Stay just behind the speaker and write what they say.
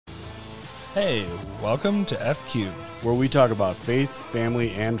Hey, welcome to F Cubed, where we talk about faith,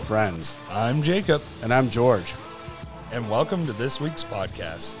 family, and friends. I'm Jacob, And I'm George. and welcome to this week's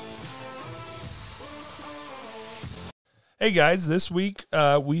podcast. Hey guys, this week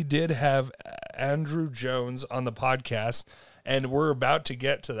we did have Andrew Jones on the podcast, and we're about to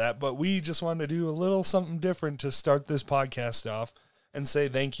get to that, but we just wanted to do a little something different to start this podcast off and say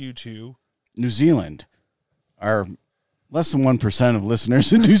thank you to New Zealand. Our less than 1% of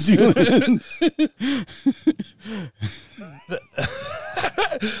listeners in New Zealand.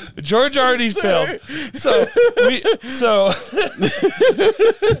 George already failed.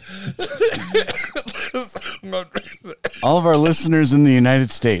 All of our listeners in the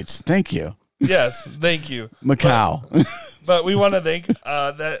United States. Thank you. Yes, thank you. Macau. But we want to thank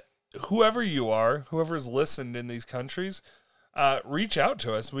that whoever you are, whoever's listened in these countries, reach out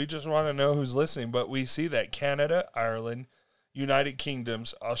to us. We just want to know who's listening. But we see that Canada, Ireland, United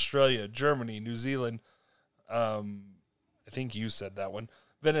Kingdoms, Australia, Germany, New Zealand, I think you said that one,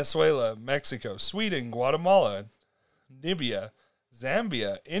 Venezuela, Mexico, Sweden, Guatemala, Namibia,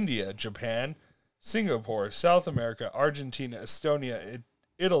 Zambia, India, Japan, Singapore, South America, Argentina, Estonia,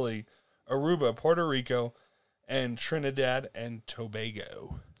 Italy, Aruba, Puerto Rico, and Trinidad and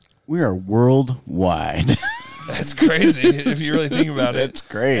Tobago. We are worldwide. That's crazy if you really think about it. That's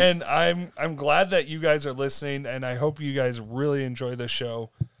great. And I'm glad that you guys are listening, and I hope you guys really enjoy the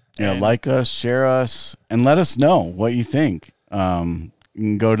show. Yeah, And like us, share us, and let us know what you think. You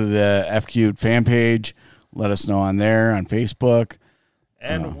can go to the F Cubed fan page. Let us know on there, on Facebook.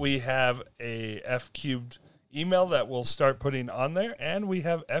 we have a F Cubed email that we'll start putting on there, and we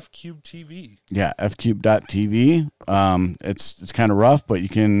have F Cubed TV. Yeah, fcube.tv. It's kind of rough, but you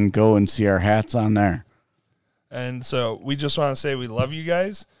can go and see our hats on there. And so we just want to say we love you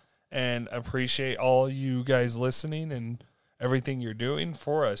guys and appreciate all you guys listening and everything you're doing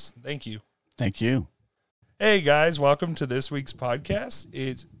for us. Thank you. Thank you. Hey guys, welcome to this week's podcast.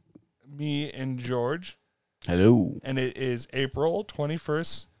 It's me and George, Hello. and it is April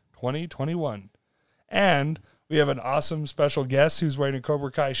 21st, 2021. And we have an awesome special guest who's wearing a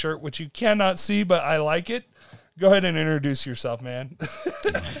Cobra Kai shirt, which you cannot see, but I like it. Go ahead and introduce yourself, man.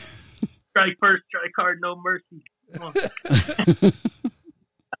 Strike first, strike hard, no mercy. Come on.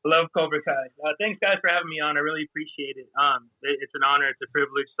 I love Cobra Kai. Thanks, guys, for having me on. I really appreciate it. It's an honor. It's a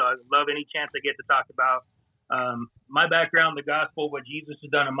privilege. So I love any chance I get to talk about my background, the gospel, what Jesus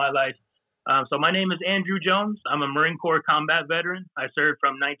has done in my life. So my name is Andrew Jones. I'm a Marine Corps combat veteran. I served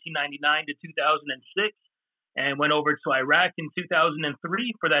from 1999 to 2006 and went over to Iraq in 2003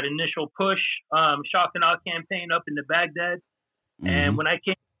 for that initial push, shock and awe campaign up into Baghdad. Mm-hmm. And when I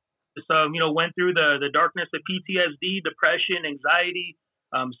came, went through the darkness of PTSD, depression, anxiety,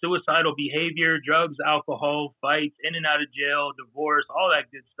 suicidal behavior, drugs, alcohol, fights, in and out of jail, divorce, all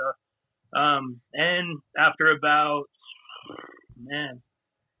that good stuff. And after about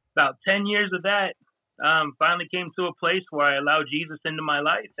 10 years of that, finally came to a place where I allowed Jesus into my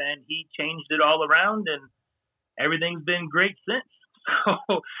life, and he changed it all around, and everything's been great since.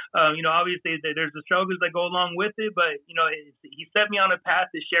 So, obviously there's the struggles that go along with it, but, he set me on a path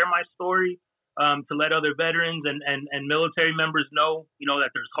to share my story, to let other veterans and military members know, that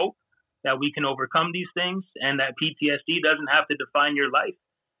there's hope, that we can overcome these things, and that PTSD doesn't have to define your life.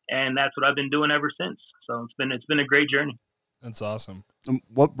 And that's what I've been doing ever since. So it's been a great journey. That's awesome.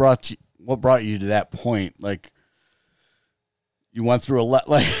 What brought you to that point? Like, you went through a lot.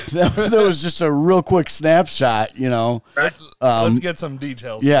 Like that was just a real quick snapshot, Right. Let's get some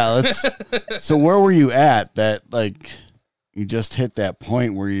details. Yeah. So where were you at that, like, you just hit that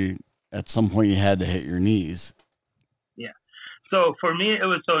point where at some point you had to hit your knees? Yeah. So for me, it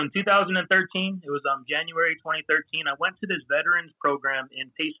was in 2013. It was January 2013. I went to this veterans program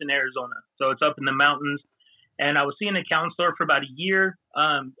in Payson, Arizona. So it's up in the mountains. And I was seeing a counselor for about a year.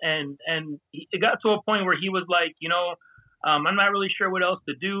 And it got to a point where he was like, I'm not really sure what else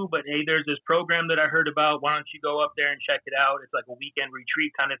to do, but hey, there's this program that I heard about. Why don't you go up there and check it out? It's like a weekend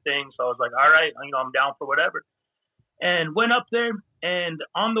retreat kind of thing. So I was like, all right, I'm down for whatever. And went up there, and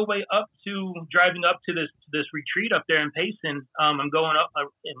on the way driving up to this retreat up there in Payson, I'm going up,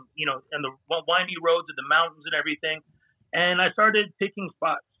 in the windy roads of the mountains and everything. And I started picking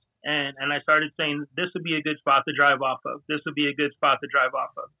spots. And I started saying, this would be a good spot to drive off of. This would be a good spot to drive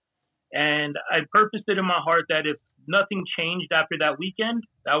off of. And I purposed it in my heart that if nothing changed after that weekend,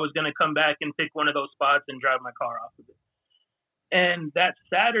 I was going to come back and pick one of those spots and drive my car off of it. And that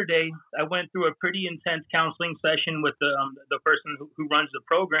Saturday, I went through a pretty intense counseling session with the person who runs the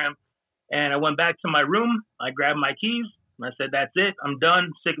program. And I went back to my room. I grabbed my keys. And I said, that's it. I'm done.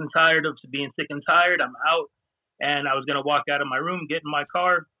 Sick and tired of being sick and tired. I'm out. And I was going to walk out of my room, get in my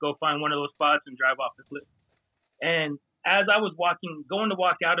car, go find one of those spots and drive off the cliff. And as I was going to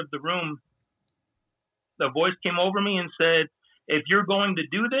walk out of the room, the voice came over me and said, if you're going to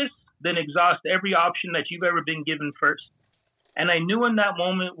do this, then exhaust every option that you've ever been given first. And I knew in that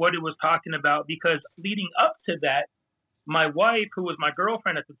moment what it was talking about, because leading up to that, my wife, who was my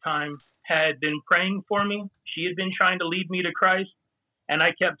girlfriend at the time, had been praying for me. She had been trying to lead me to Christ. And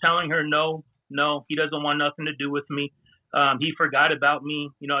I kept telling her, no, he doesn't want nothing to do with me. He forgot about me.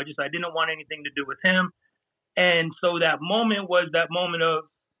 I didn't want anything to do with him. And so that moment was that moment of,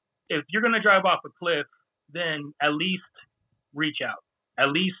 if you're going to drive off a cliff, then at least reach out, at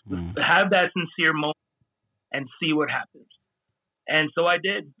least have that sincere moment and see what happens. And so I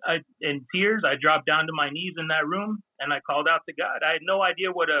did. In tears, I dropped down to my knees in that room and I called out to God. I had no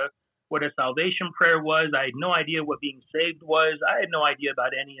idea what a salvation prayer was. I had no idea what being saved was. I had no idea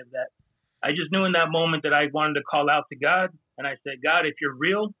about any of that. I just knew in that moment that I wanted to call out to God. And I said, God, if you're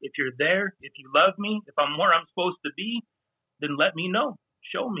real, if you're there, if you love me, if I'm where I'm supposed to be, then let me know.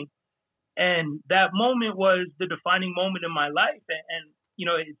 Show me. And that moment was the defining moment in my life. And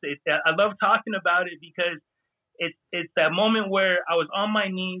I love talking about it because it's that moment where I was on my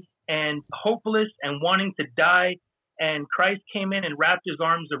knees and hopeless and wanting to die. And Christ came in and wrapped his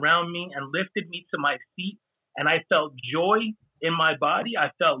arms around me and lifted me to my feet. And I felt joy in my body. I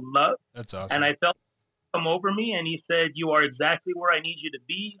felt love. That's awesome. And I felt come over me. And he said, you are exactly where I need you to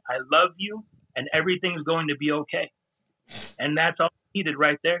be. I love you. And everything's going to be okay. And that's all I needed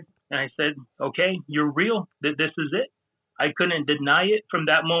right there. And I said, okay, you're real. This is it. I couldn't deny it from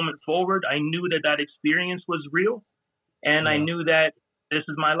that moment forward. I knew that experience was real. And I knew that this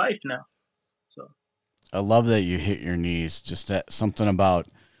is my life now. So I love that you hit your knees. Just that something about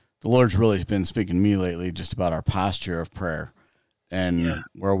the Lord's really been speaking to me lately, just about our posture of prayer and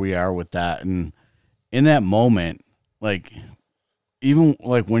where we are with that. And in that moment, like, even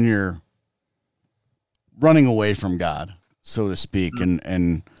like when you're running away from God, so to speak,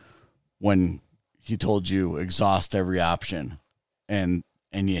 and when he told you exhaust every option and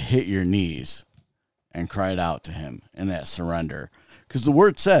you hit your knees and cried out to him in that surrender, because the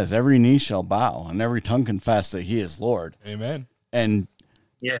word says every knee shall bow and every tongue confess that he is Lord. Amen. And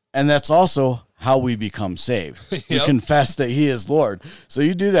that's also how we become saved. We confess that he is Lord. So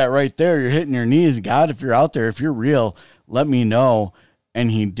you do that right there. You're hitting your knees. God, if you're out there, if you're real, let me know. And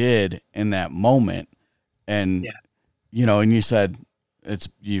he did in that moment. And, and you said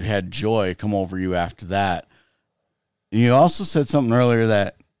you had joy come over you after that. And you also said something earlier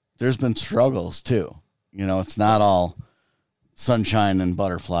that there's been struggles too. It's not all sunshine and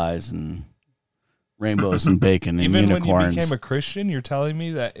butterflies and rainbows and bacon and even unicorns. When you became a Christian, you're telling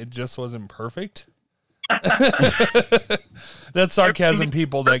me that it just wasn't perfect? That's sarcasm,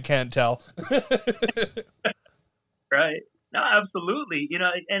 people that can't tell. Right. No, absolutely.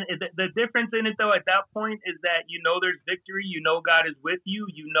 And the difference in it though at that point is that there's victory. God is with you.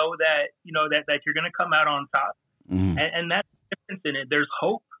 That you're going to come out on top. Mm-hmm. And that's the difference in it. There's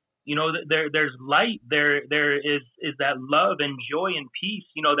hope. There's light. There is that love and joy and peace.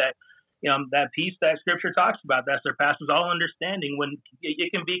 That peace that Scripture talks about that surpasses all understanding. When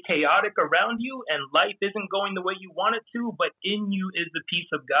it can be chaotic around you and life isn't going the way you want it to, but in you is the peace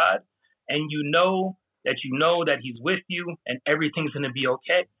of God, and you know that He's with you and everything's going to be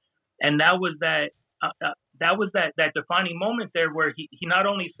okay. And that was that defining moment there where he not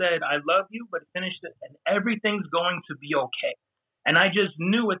only said, I love you, but finished it and everything's going to be okay. And I just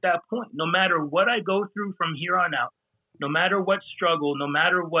knew at that point, no matter what I go through from here on out, no matter what struggle, no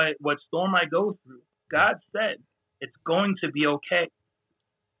matter what storm I go through, God said it's going to be okay.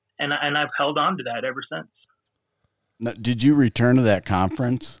 And I've held on to that ever since. Now, did you return to that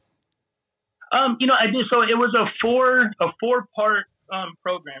conference? I did. So it was a four-part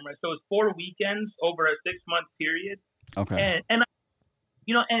program, right? So it's 4 weekends over a 6-month period. Okay. And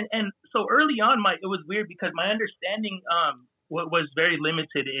so early on, it was weird because my understanding was very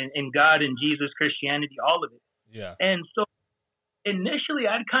limited in God and Jesus, Christianity, all of it. Yeah. And so initially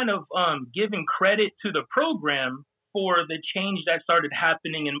I'd kind of given credit to the program for the change that started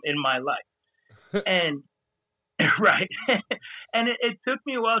happening in my life. And right. And it took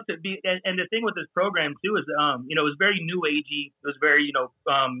me a while to be, and the thing with this program too is, it was very new agey. It was very,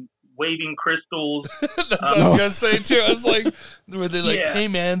 waving crystals. That's what I was going to say too. I was like, were they like, hey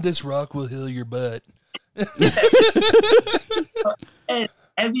man, this rock will heal your butt.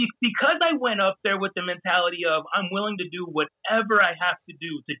 And because I went up there with the mentality of I'm willing to do whatever I have to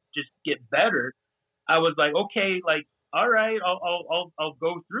do to just get better, I was like, okay, like, all right, I'll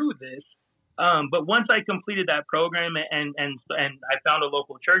go through this. But once I completed that program and I found a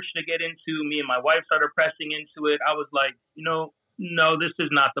local church to get into, me and my wife started pressing into it. I was like, no, this is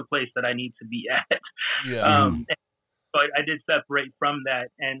not the place that I need to be at. Yeah. So I did separate from that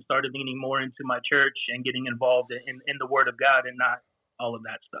and started leaning more into my church and getting involved in the Word of God and not all of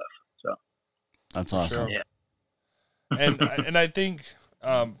that stuff. So that's awesome. Sure. Yeah. And I think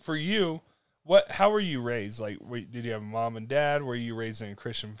for you, how were you raised? Like, did you have a mom and dad? Were you raised in a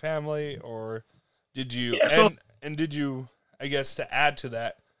Christian family, or did you? Yeah, and did you? I guess to add to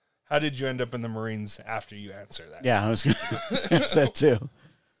that, how did you end up in the Marines after you answer that? Yeah, I was going to ask that too.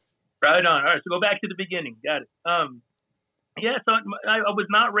 Right on. All right, so go back to the beginning. Got it. Yeah, so I was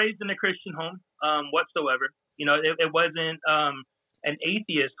not raised in a Christian home whatsoever. You know, it wasn't an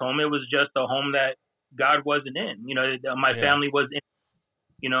atheist home. It was just a home that God wasn't in. You know, my family was in.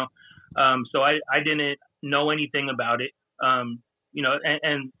 You know, so I didn't know anything about it. You know,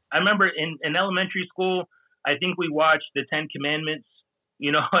 and I remember in elementary school, I think we watched the 10 Commandments.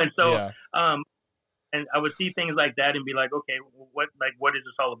 You know, and so and I would see things like that and be like, okay, what is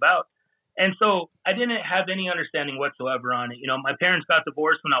this all about? And so I didn't have any understanding whatsoever on it. You know, my parents got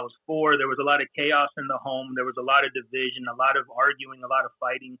divorced when I was 4. There was a lot of chaos in the home. There was a lot of division, a lot of arguing, a lot of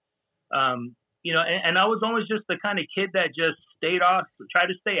fighting. You know, and I was always just the kind of kid that just stayed off,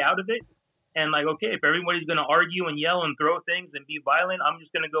 tried to stay out of it. And like, okay, if everybody's going to argue and yell and throw things and be violent, I'm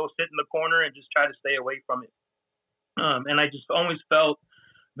just going to go sit in the corner and just try to stay away from it. And I just always felt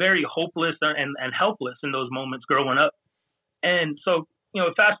very hopeless and helpless in those moments growing up. And so, you know,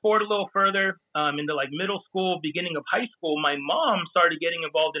 fast forward a little further into like middle school, beginning of high school, my mom started getting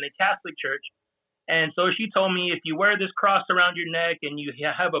involved in a Catholic church. And so she told me, if you wear this cross around your neck and you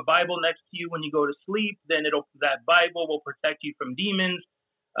have a Bible next to you when you go to sleep, then that Bible will protect you from demons.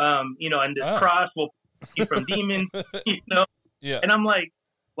 You know, and this cross will protect you from demons, you know? Yeah. And I'm like,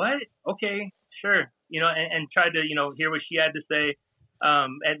 what? Okay, sure. You know, and tried to, you know, hear what she had to say.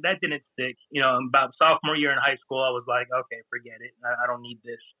 And that didn't stick. You know, about sophomore year in high school, I was like, okay, forget it. I don't need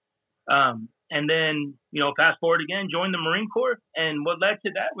this. And then, you know, fast forward again, joined the Marine Corps. And what led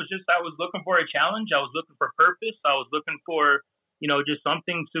to that was just I was looking for a challenge. I was looking for purpose. I was looking for, you know, just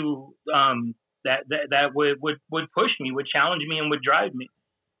something to that would push me, would challenge me, and would drive me.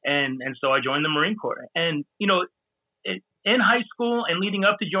 And so I joined the Marine Corps. And, you know, in high school and leading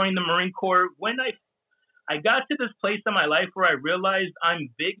up to joining the Marine Corps, when I got to this place in my life where I realized I'm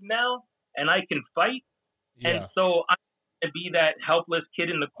big now and I can fight. Yeah. And so I'm not going to be that helpless kid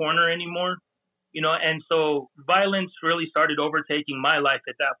in the corner anymore, you know, and so violence really started overtaking my life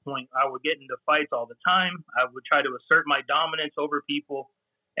at that point. I would get into fights all the time. I would try to assert my dominance over people.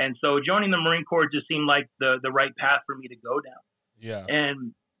 And so joining the Marine Corps just seemed like the right path for me to go down. Yeah.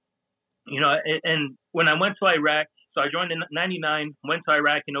 And, you know, and when I went to Iraq, so I joined in 99, went to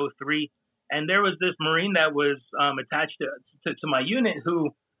Iraq in 03. And there was this Marine that was attached to my unit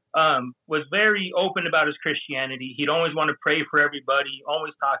who was very open about his Christianity. He'd always want to pray for everybody,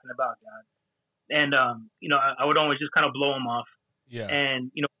 always talking about God. And, you know, I would always just kind of blow him off. Yeah.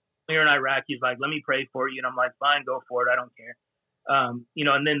 And, you know, here in Iraq, he's like, let me pray for you. And I'm like, fine, go for it. I don't care. You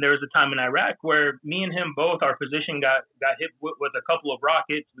know, and then there was a time in Iraq where me and him both, our position got hit with a couple of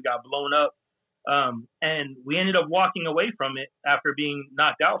rockets. We got blown up. And we ended up walking away from it after being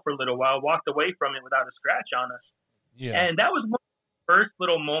knocked out for a little while, walked away from it without a scratch on us. Yeah. And that was one of the first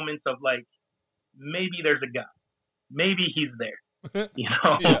little moments of like, maybe there's a God, maybe he's there, you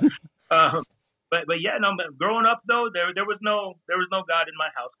know? Yeah. But yeah, no, but growing up though, there was no God in my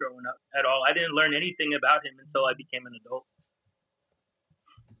house growing up at all. I didn't learn anything about him until I became an adult.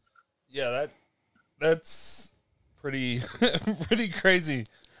 Yeah, that's pretty pretty crazy.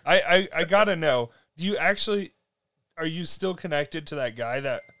 I gotta know, are you still connected to that guy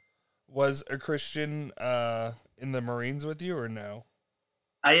that was a Christian in the Marines with you, or no?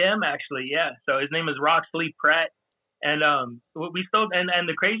 I am actually, yeah. So his name is Roxley Pratt. And we still and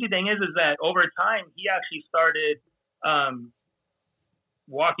the crazy thing is that over time he actually started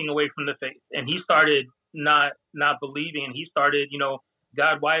walking away from the faith, and he started not believing, and he started, you know,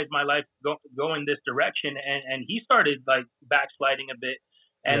 God, why is my life going this direction? And he started like backsliding a bit.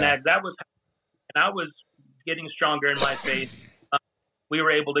 And as that was, and I was getting stronger in my faith, we were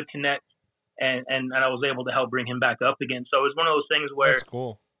able to connect, and I was able to help bring him back up again. So it was one of those things where that's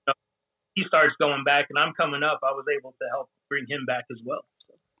cool. You know, he starts going back, and I'm coming up. I was able to help bring him back as well.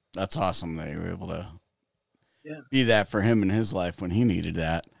 So. That's awesome that you were able to be that for him in his life when he needed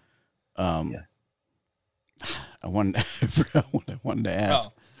that. I wanted to ask.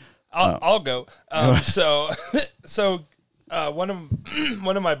 I'll go. So one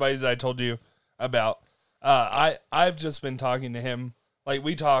of my buddies that I told you about, I've just been talking to him. Like,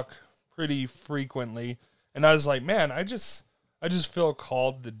 we talk pretty frequently. And I was like, man, I just feel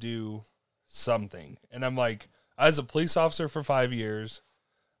called to do something. And I'm like, I was a police officer for 5 years.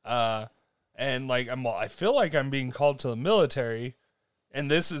 And like, I feel like I'm being called to the military. And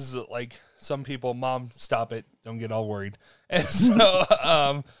this is like, some people, Mom, stop it. Don't get all worried. And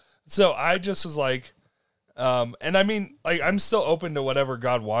so, so I just was like, and I mean, like, I'm still open to whatever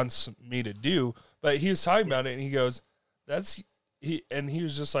God wants me to do, but he was talking about it and he goes, he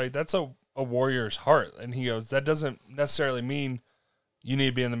was just like, that's a warrior's heart. And he goes, that doesn't necessarily mean you need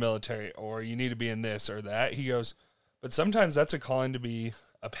to be in the military or you need to be in this or that. He goes, but sometimes that's a calling to be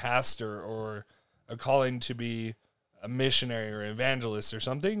a pastor or a calling to be a missionary or evangelist or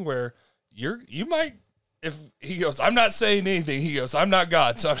something where you might, if he goes, I'm not saying anything. He goes, I'm not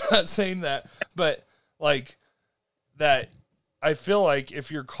God, so I'm not saying that. But like that, I feel like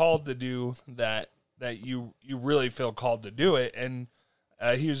if you're called to do that you really feel called to do it. And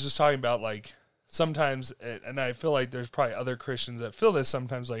he was just talking about like sometimes, and I feel like there's probably other Christians that feel this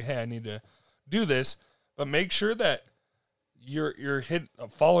sometimes, like, hey, I need to do this, but make sure that you're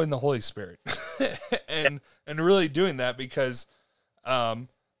following the Holy Spirit and really doing that, because there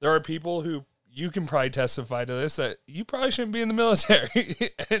are people who, you can probably testify to this, that you probably shouldn't be in the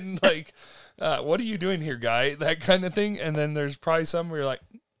military and like, what are you doing here, guy? That kind of thing. And then there's probably some where you're like,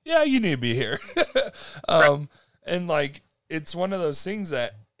 yeah, you need to be here. And like, it's one of those things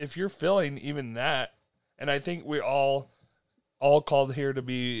that if you're feeling even that, and I think we all called here to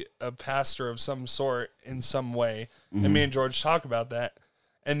be a pastor of some sort in some way. Mm-hmm. And me and George talk about that.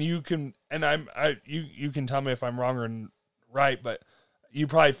 And you can, and you can tell me if I'm wrong or right, but you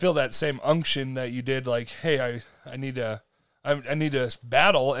probably feel that same unction that you did. Like, hey, I need to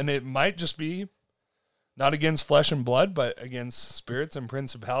battle. And it might just be not against flesh and blood, but against spirits and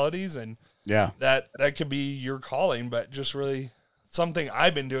principalities. And yeah, that could be your calling, but just really something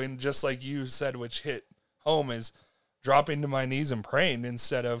I've been doing, just like you said, which hit home, is dropping to my knees and praying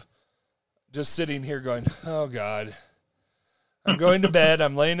instead of just sitting here going, oh God, I'm going to bed.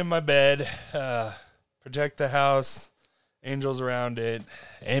 I'm laying in my bed, protect the house, angels around it.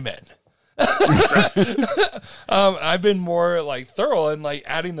 Amen. I've been more like thorough and like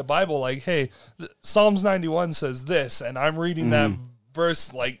adding the Bible, like, hey, Psalms 91 says this, and I'm reading that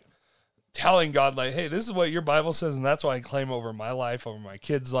verse, like telling God, like, hey, this is what your Bible says, and that's what I claim over my life, over my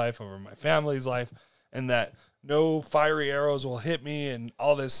kids' life, over my family's life, and that no fiery arrows will hit me and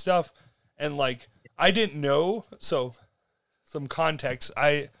all this stuff. And like, I didn't know, so some context,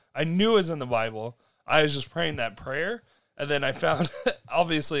 I knew it was in the Bible. I was just praying that prayer. And then I found,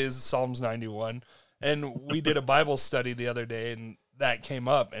 obviously, is Psalms 91. And we did a Bible study the other day, and that came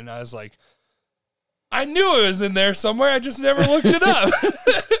up. And I was like, I knew it was in there somewhere. I just never looked it up.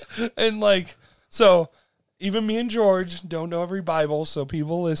 And like, so even me and George don't know every Bible. So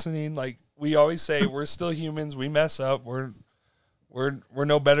people listening, like we always say, we're still humans. We mess up. We're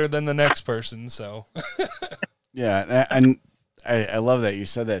no better than the next person. So yeah. And I love that you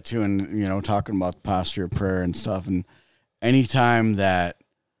said that too. And, you know, talking about the posture of prayer and stuff. And anytime that,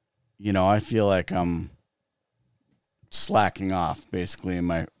 you know, I feel like I'm slacking off basically in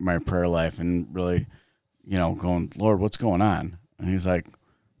my prayer life and really, you know, going, Lord, what's going on? And he's like,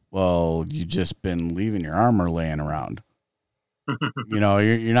 well, you just been leaving your armor laying around. You know,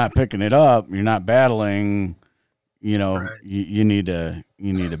 you're not picking it up. You're not battling. You know, right. you need to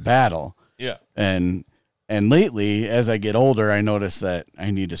battle. Yeah. And lately, as I get older, I notice that I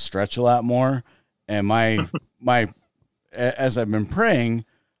need to stretch a lot more. And as I've been praying,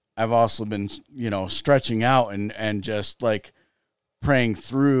 I've also been, you know, stretching out and just like praying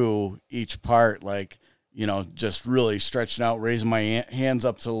through each part, like, you know, just really stretching out, raising my hands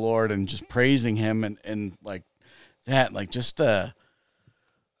up to the Lord and just praising him and like that, like just a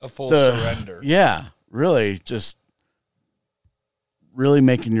full surrender. Yeah. Really just really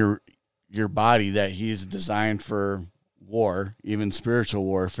making your body that he's designed for war, even spiritual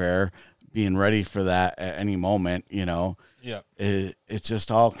warfare, being ready for that at any moment, you know. Yeah. It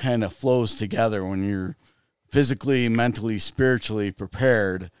just all kind of flows together when you're physically, mentally, spiritually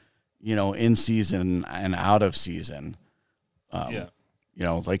prepared, you know, in season and out of season. You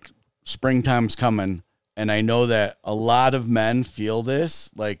know, like springtime's coming, and I know that a lot of men feel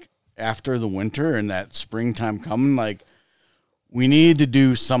this, like after the winter and that springtime coming, like we need to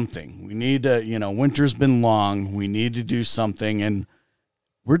do something. We need to, you know, winter's been long. We need to do something, and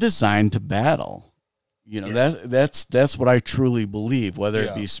we're designed to battle. You know, that's what I truly believe, whether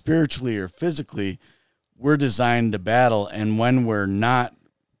it be spiritually or physically, we're designed to battle. And when we're not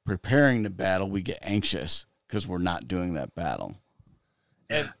preparing to battle, we get anxious because we're not doing that battle.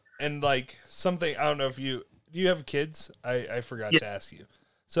 And like something, I don't know if do you have kids? I forgot to ask you.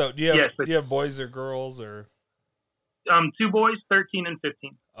 So do you have Yes, do you have boys or girls or? 2 boys, 13 and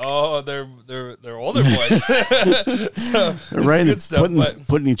 15. Oh, they're older boys. So They're right, good stuff,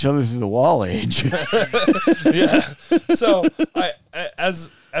 putting each other through the wall age. Yeah. So I as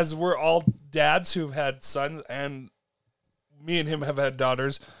we're all dads who've had sons, and me and him have had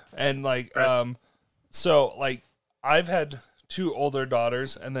daughters, and like Right. so like I've had 2 older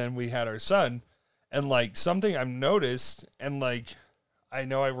daughters, and then we had our son, and like something I've noticed, and like I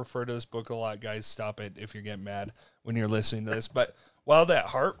know I refer to this book a lot, guys. Stop it if you're getting mad when you're listening to this, but Wild at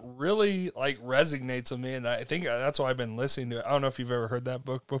Heart really like resonates with me, and I think that's why I've been listening to it. I don't know if you've ever heard that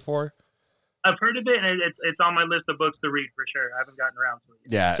book before. I've heard of it, and it's on my list of books to read for sure. I haven't gotten around to it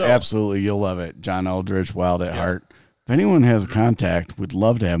yet. Yeah, So- absolutely. You'll love it. John Eldridge, Wild at Heart. If anyone has a contact, we'd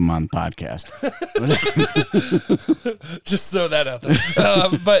love to have him on the podcast. Just throw that out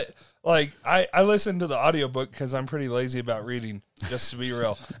there. But like I listen to the audiobook because I'm pretty lazy about reading, just to be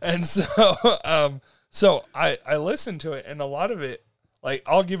real. And so I listen to it, and a lot of it, like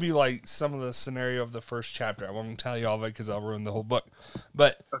I'll give you like some of the scenario of the first chapter. I won't tell you all of it because I'll ruin the whole book.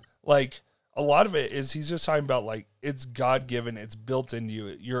 But like a lot of it is he's just talking about like it's God given, it's built into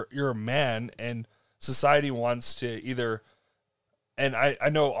you. You're a man, and society wants to either, and I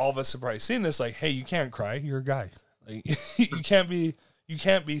know all of us have probably seen this, like, hey, you can't cry, you're a guy. Like you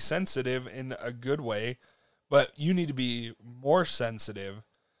can't be sensitive in a good way, but you need to be more sensitive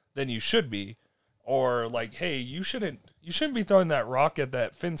than you should be. Or like, hey, you shouldn't be throwing that rock at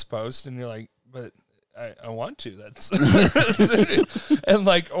that fence post, and you're like, but I want to. That's and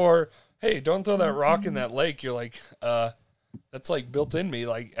like, or hey, don't throw that rock in that lake. You're like, that's like built in me.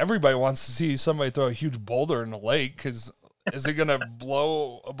 Like everybody wants to see somebody throw a huge boulder in a lake because is it gonna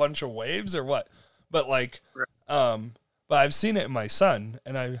blow a bunch of waves or what? But like, but I've seen it in my son,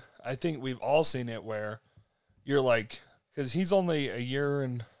 and I think we've all seen it where you're like, because he's only a year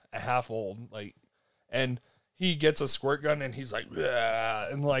and a half old, like, and he gets a squirt gun and he's like, "Yeah,"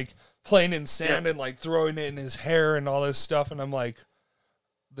 and like playing in sand and like throwing it in his hair and all this stuff, and I'm like,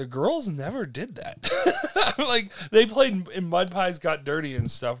 the girls never did that. Like they played in mud pies, got dirty and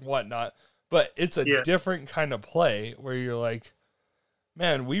stuff, whatnot. But it's a different kind of play where you're like,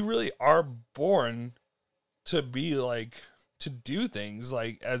 man, we really are born to be like, to do things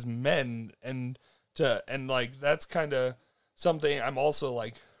like as men, and like that's kind of something I'm also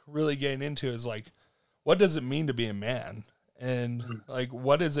like really getting into is like, what does it mean to be a man? And like,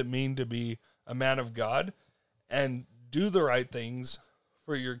 what does it mean to be a man of God and do the right things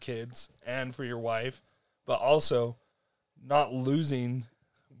for your kids and for your wife, but also not losing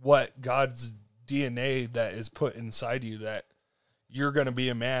what God's DNA that is put inside you, that you're going to be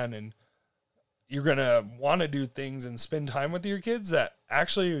a man and you're going to want to do things and spend time with your kids that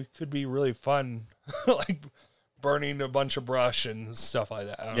actually could be really fun, like burning a bunch of brush and stuff like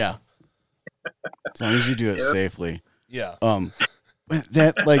that. I don't know. As long as you do it safely. Yeah.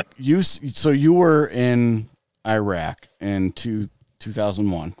 That like so you were in Iraq in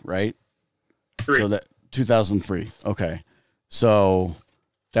 2001, right? 3. So that 2003. Okay. So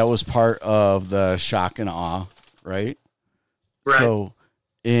that was part of the shock and awe, right? Right. So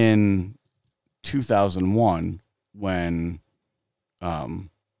in 2001, when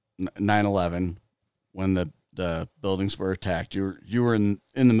 9/11, when the buildings were attacked, you were in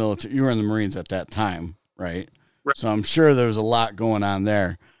the military, you were in the Marines at that time, right? Right. So I'm sure there was a lot going on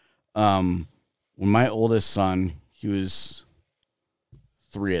there. When my oldest son, he was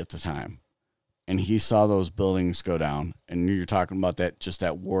 3 at the time, and he saw those buildings go down, and you're talking about that, just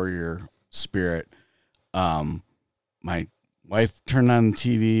that warrior spirit. My wife turned on the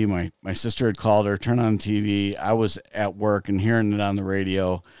TV. My sister had called her, turned on the TV. I was at work and hearing it on the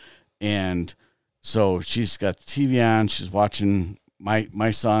radio. And so she's got the TV on. She's watching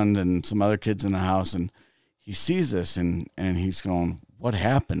my son and some other kids in the house. And he sees this and he's going, "What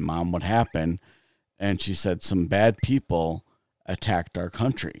happened, Mom? What happened?" And she said, "Some bad people attacked our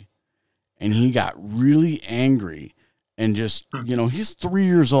country." And he got really angry and just, he's 3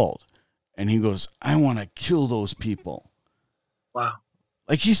 years old. And he goes, "I want to kill those people." Wow.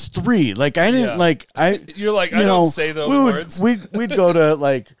 Like he's 3. Like I didn't You're like, I don't say those words. We'd go to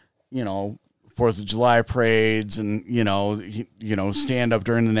like, 4th of July parades and, stand up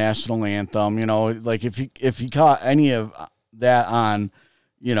during the national anthem, like if he caught any of that on,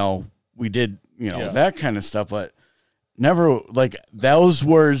 we did, that kind of stuff, but never, like those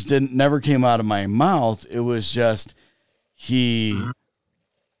words never came out of my mouth. It was just, he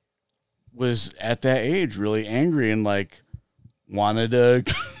was at that age really angry and like wanted to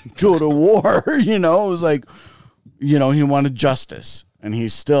go to war. It was like, he wanted justice, and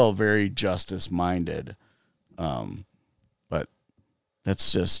he's still very justice minded. But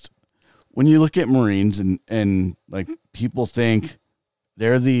That's just, when you look at Marines and like people think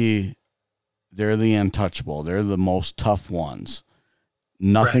they're the untouchable. They're the most tough ones.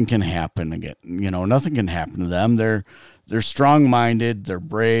 Nothing can happen again. Nothing can happen to them. They're strong-minded. They're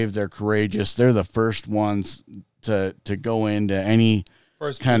brave. They're courageous. They're the first ones to go into any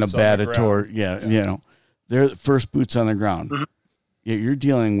kind of battle. Yeah. They're the first boots on the ground. Mm-hmm. Yet you're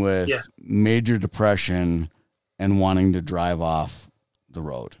dealing with major depression and wanting to drive off the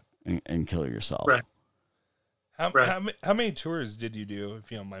road and kill yourself. Right. How many tours did you do,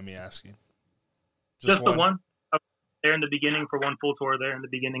 if you don't mind me asking? Just the one. There in the beginning for one full tour there in the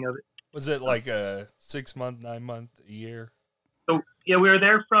beginning of it. Was it like a 6 month, 9 month, a year? So we were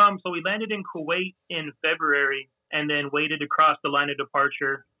there we landed in Kuwait in February and then waited to cross the line of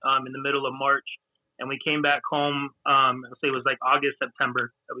departure in the middle of March. And we came back home, I'll say it was like August,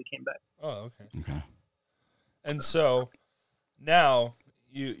 September that we came back. Oh, okay. And so now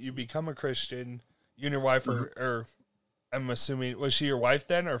you become a Christian, you and your wife or I'm assuming, was she your wife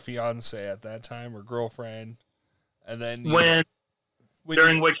then or fiance at that time or girlfriend? And then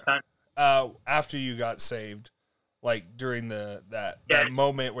during which time? After you got saved, like during that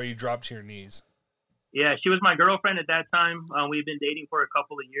moment where you dropped to your knees. Yeah, she was my girlfriend at that time. We've been dating for a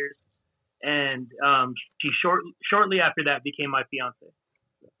couple of years, and she shortly after that became my fiance.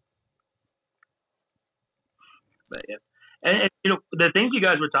 But yeah, and the things you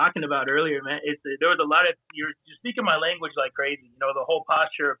guys were talking about earlier, man, there was a lot of you're speaking my language like crazy. The whole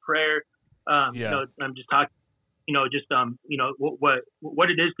posture of prayer. I'm just talking. What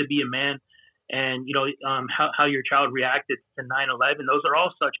it is to be a man, and how your child reacted to 9/11. Those are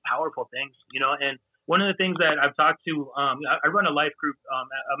all such powerful things, And one of the things that I've talked to, I run a life group,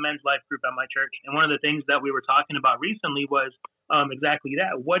 a men's life group at my church, and one of the things that we were talking about recently was exactly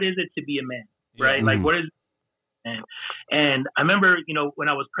that. What is it to be a man, right? Yeah. Like, what is and I remember, when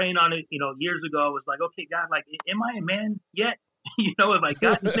I was praying on it, years ago, I was like, okay, God, like, am I a man yet? Have I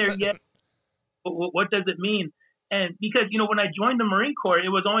gotten there yet? What does it mean? And because, when I joined the Marine Corps, it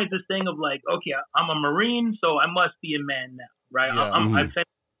was always this thing of like, okay, I'm a Marine, so I must be a man now, right? Yeah.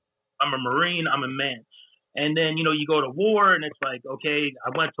 I'm a Marine, I'm a man. And then, you go to war and it's like, okay, I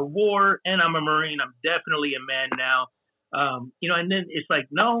went to war and I'm a Marine, I'm definitely a man now. And then it's like,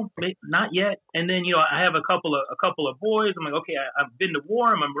 no, not yet. And then, I have a couple of boys. I'm like, okay, I've been to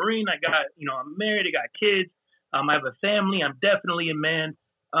war, I'm a Marine, I got, I'm married, I got kids, I have a family, I'm definitely a man.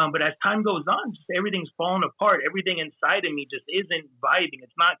 But as time goes on, just everything's falling apart. Everything inside of me just isn't vibing.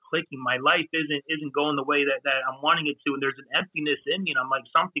 It's not clicking. My life isn't going the way that I'm wanting it to. And there's an emptiness in me. And I'm like,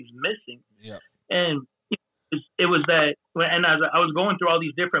 something's missing. Yeah. And it was that, and as I was going through all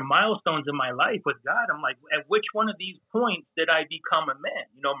these different milestones in my life with God, I'm like, at which one of these points did I become a man?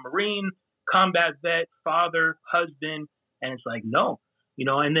 Marine, combat vet, father, husband. And it's like, no.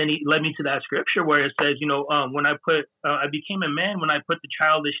 And then he led me to that scripture where it says, when I became a man when I put the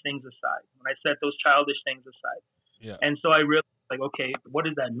childish things aside, when I set those childish things aside. Yeah. And so I realized, like, okay, what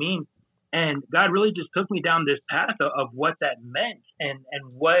does that mean? And God really just took me down this path of what that meant and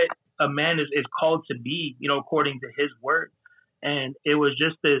what a man is called to be, according to his word. And it was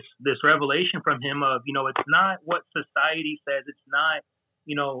just this revelation from him of, it's not what society says. It's not,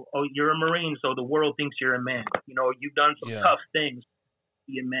 oh, you're a Marine, so the world thinks you're a man. You've done some tough things.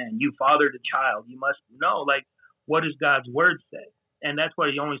 Be a man. You fathered a child. You must know, like, what does God's word say? And that's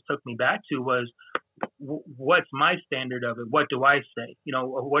what he always took me back to was, what's my standard of it? What do I say?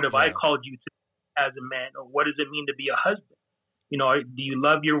 What have I called you to as a man? Or what does it mean to be a husband? Do you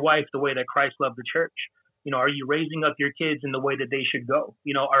love your wife the way that Christ loved the church? Are you raising up your kids in the way that they should go?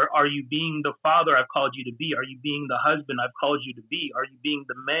 Are you being the father I've called you to be? Are you being the husband I've called you to be? Are you being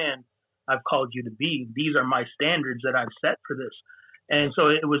the man I've called you to be? These are my standards that I've set for this. And so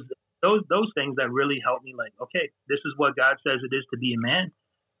it was those things that really helped me, like, okay, this is what God says it is to be a man.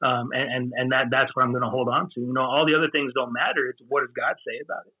 And that's what I'm going to hold on to. All the other things don't matter. It's what does God say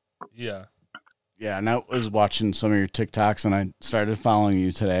about it? Yeah. Yeah. And I was watching some of your TikToks and I started following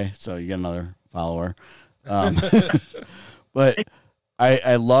you today. So you get another follower. But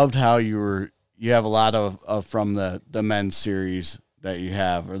I loved how you have a lot of from the men's series that you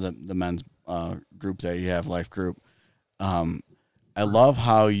have, or the men's group that you have, life group. I love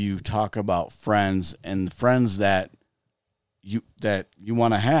how you talk about friends and friends that you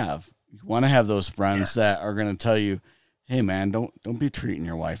want to have. You want to have those friends that are going to tell you, "Hey, man, don't be treating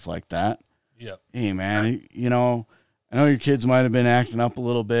your wife like that." Yeah. Hey, man, I know your kids might have been acting up a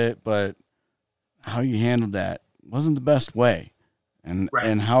little bit, but how you handled that wasn't the best way. And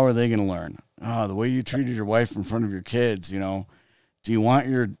how are they going to learn? Oh, the way you treated your wife in front of your kids. Do you want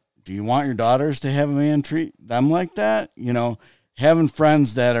your daughters to have a man treat them like that? having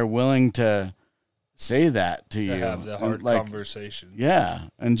friends that are willing to say that to you, have the hard conversation. Yeah,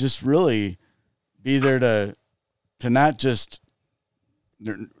 and just really be there to not just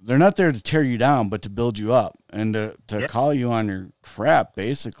they're not there to tear you down, but to build you up and to call you on your crap,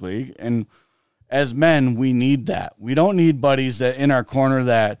 basically. And as men, we need that. We don't need buddies that in our corner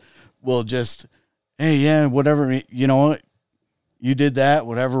that will just, hey, yeah, whatever, you know what, you did that,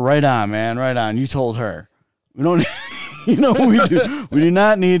 whatever, right on, man, right on. You told her. We don't, we do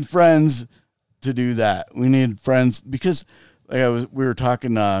not need friends to do that. We need friends because, like we were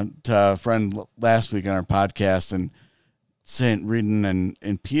talking to a friend last week on our podcast and reading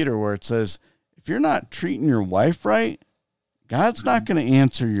in Peter where it says, if you're not treating your wife right, God's not going to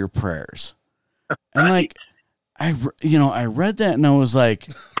answer your prayers. And like, I read that and I was like,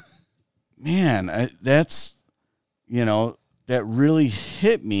 man, that's, that really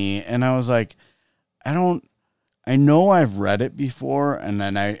hit me. And I was like, I know I've read it before. And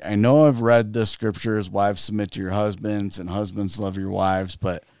then I know I've read the scriptures, wives submit to your husbands and husbands love your wives,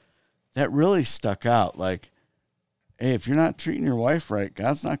 but that really stuck out. Like, hey, if you're not treating your wife right,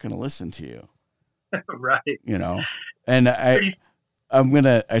 God's not going to listen to you. Right. And I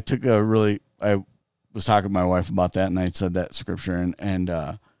was talking to my wife about that and I said that scripture and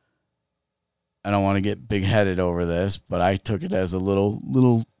I don't want to get big headed over this, but I took it as a little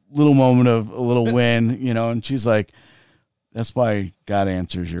moment of a little win, and she's like, that's why God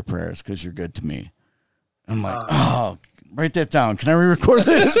answers your prayers, because you're good to me. I'm like, write that down. Can I re-record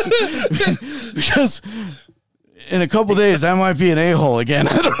this? Because in a couple days, I might be an a-hole again.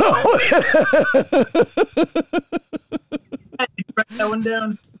 I don't know. Write that one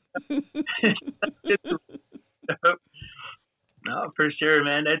down. No, for sure,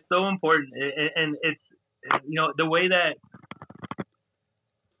 man. It's so important. And it's, the way that,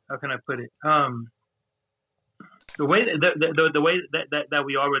 how can I put it? The way the way that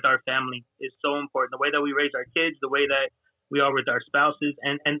we are with our family is so important. The way that we raise our kids, the way that we are with our spouses,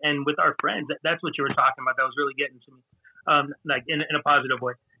 and with our friends. That's what you were talking about. That was really getting to me, like in a positive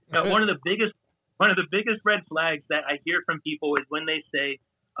way. One of the biggest red flags that I hear from people is when they say,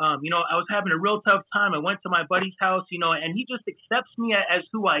 I was having a real tough time. I went to my buddy's house, and he just accepts me as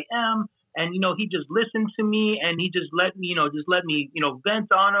who I am. And, he just listened to me and he just let me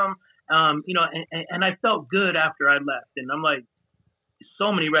vent on him. And I felt good after I left. And I'm like,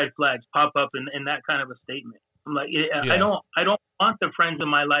 so many red flags pop up in that kind of a statement. I'm like, I don't want the friends in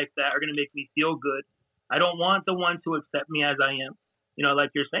my life that are going to make me feel good. I don't want the ones who accept me as I am.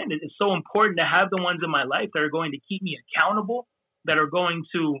 Like you're saying, it's so important to have the ones in my life that are going to keep me accountable, that are going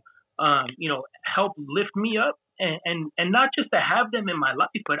to, help lift me up. And not just to have them in my life,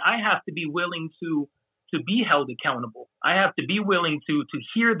 but I have to be willing to be held accountable. I have to be willing to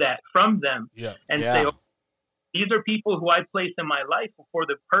hear that from them and say, oh, these are people who I place in my life for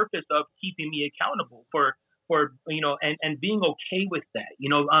the purpose of keeping me accountable for and being okay with that,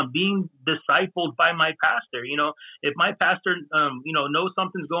 being discipled by my pastor. If my pastor, knows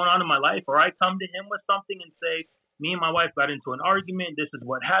something's going on in my life, or I come to him with something and say, me and my wife got into an argument, this is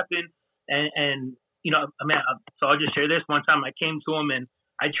what happened. And so I'll just share this. One time I came to him and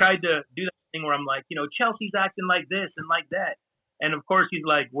I tried to do that thing where I'm like, Chelsea's acting like this and like that. And of course he's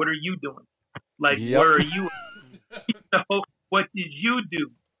like, what are you doing? Like, where are you? What did you do?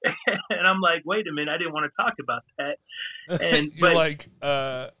 And I'm like, wait a minute, I didn't want to talk about that. And you're like,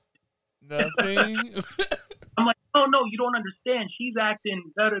 nothing. I'm like, oh no, you don't understand. She's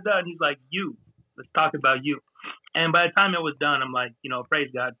acting da da da. And he's like, let's talk about you. And by the time it was done, I'm like, praise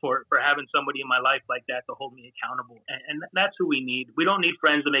God for having somebody in my life like that to hold me accountable. And that's who we need. We don't need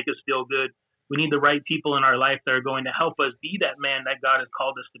friends to make us feel good. We need the right people in our life that are going to help us be that man that God has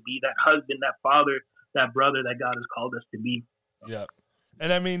called us to be, that husband, that father, that brother that God has called us to be. Yeah.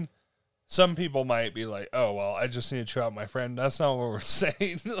 And I mean, some people might be like, oh, well, I just need to chew out my friend. That's not what we're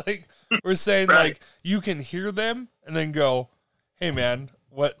saying. Like, we're saying, like, you can hear them and then go, hey, man,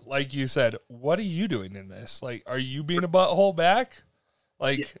 what, like you said, what are you doing in this? Like, are you being a butthole back?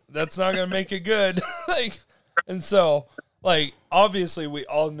 Like, that's not going to make it good. Like, and so, like, obviously we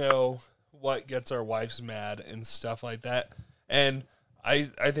all know what gets our wives mad and stuff like that. And I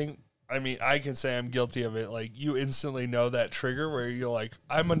think, I mean, I can say I'm guilty of it. Like, you instantly know that trigger where you're like,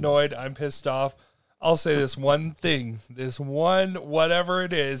 I'm annoyed, I'm pissed off. I'll say this one thing, this one, whatever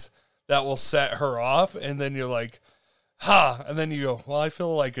it is that will set her off. And then you're like, and then you go, well, I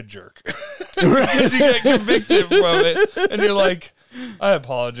feel like a jerk because you get convicted from it. And you're like, I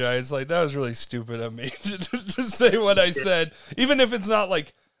apologize. Like, that was really stupid of me to say what I said. Even if it's not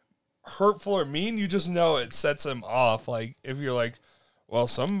like hurtful or mean, you just know it sets him off. Like, if you're like, well,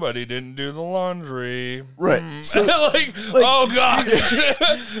 somebody didn't do the laundry. Right. So, like, oh, gosh.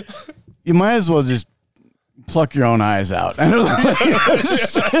 You might as well just pluck your own eyes out. And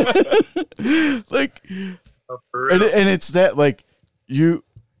it's that, like, you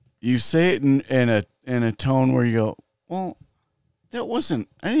say it in a tone where you go, well, I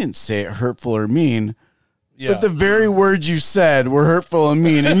didn't say it hurtful or mean. Yeah. But the very words you said were hurtful and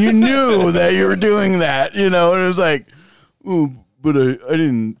mean, and you knew that you were doing that, and it was like, oh, but I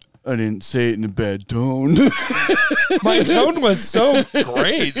didn't say it in a bad tone. My tone was so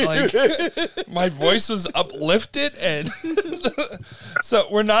great. Like, my voice was uplifted, and so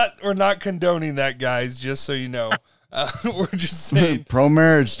we're not condoning that, guys, just so you know. We're just saying pro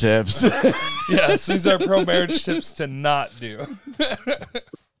marriage tips. Yes, these are pro marriage tips to not do.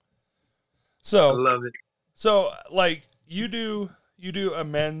 So I love it. So, like, you do a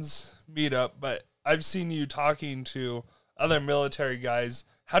men's meetup, but I've seen you talking to other military guys.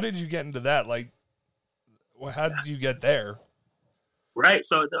 How did you get into that? Like, how did you get there? Right.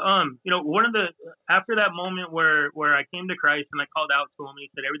 So, after that moment where I came to Christ and I called out to him, and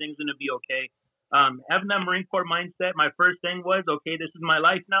he said everything's going to be okay. Having that Marine Corps mindset, my first thing was, okay, this is my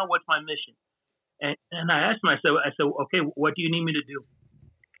life now. What's my mission? And I asked him, I said, okay, what do you need me to do?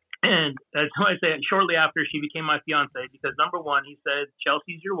 And that's why I say shortly after she became my fiance, because number one, he said,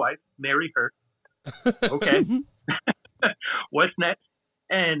 Chelsea's your wife, marry her. Okay. What's next?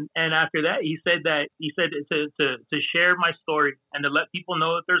 And after that, he said to share my story and to let people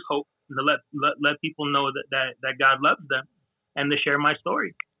know that there's hope, and to let people know that God loves them, and to share my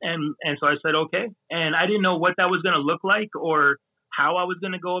story. And so I said, okay. And I didn't know what that was going to look like or how I was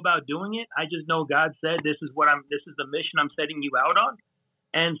going to go about doing it. I just know God said, this is the mission I'm setting you out on.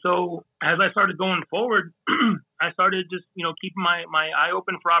 And so as I started going forward, I started just, keeping my eye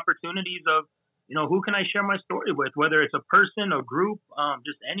open for opportunities of, who can I share my story with, whether it's a person, a group,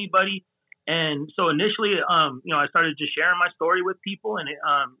 just anybody. And so initially, I started just sharing my story with people. And,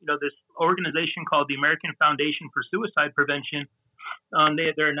 this organization called the American Foundation for Suicide Prevention,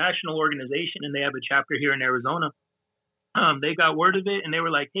 they're a national organization, and they have a chapter here in Arizona. They got word of it, and they were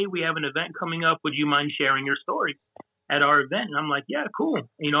like, hey, we have an event coming up. Would you mind sharing your story at our event? And I'm like, yeah, cool.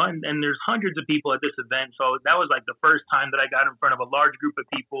 And there's hundreds of people at this event. So that was like the first time that I got in front of a large group of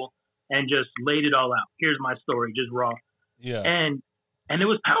people and just laid it all out. Here's my story, just raw. Yeah. And it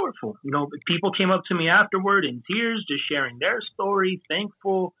was powerful. People came up to me afterward in tears, just sharing their story,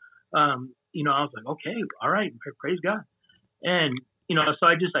 thankful. I was like, okay, all right, praise God. And, so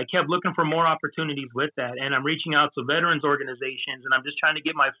I kept looking for more opportunities with that. And I'm reaching out to veterans organizations, and I'm just trying to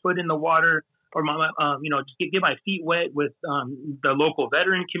get my foot in the water, or just get my feet wet with the local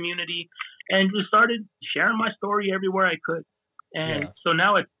veteran community, and just started sharing my story everywhere I could. And so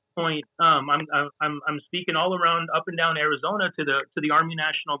now at this point, I'm speaking all around, up and down Arizona, to the Army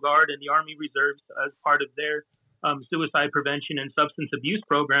National Guard and the Army Reserves as part of their suicide prevention and substance abuse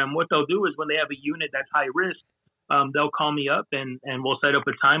program. What they'll do is when they have a unit that's high risk, they'll call me up and we'll set up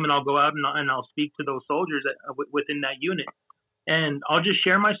a time, and I'll go out and I'll speak to those soldiers within that unit. And I'll just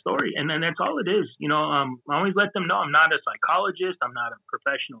share my story. And then that's all it is. I always let them know I'm not a psychologist. I'm not a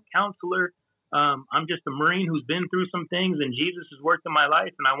professional counselor. I'm just a Marine who's been through some things, and Jesus has worked in my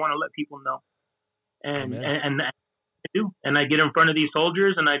life, and I want to let people know. And I do. And I get in front of these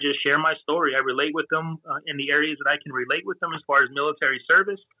soldiers, and I just share my story. I relate with them in the areas that I can relate with them as far as military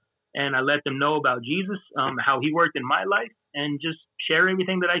service. And I let them know about Jesus, how he worked in my life, and just share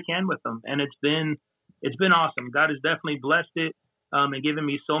everything that I can with them. And it's been awesome. God has definitely blessed it, and given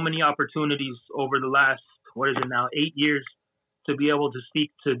me so many opportunities over the last, 8 years, to be able to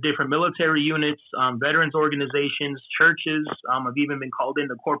speak to different military units, veterans organizations, churches. I've even been called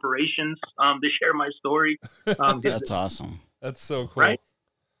into corporations to share my story. That's awesome. That's so cool. Right?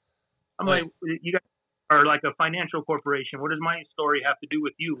 I'm like, you guys are like a financial corporation. What does my story have to do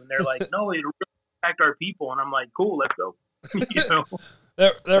with you? And they're like, no, it'll really impact our people. And I'm like, cool, let's go.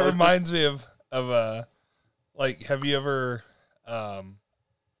 That reminds me of like, have you ever,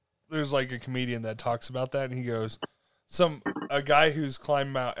 there's like a comedian that talks about that, and he goes, a guy who's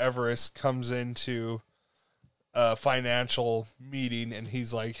climbed Mount Everest comes into a financial meeting, and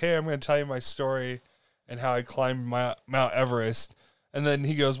he's like, hey, I'm going to tell you my story and how I climbed Mount Everest. And then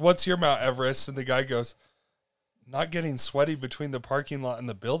he goes, what's your Mount Everest? And the guy goes, not getting sweaty between the parking lot and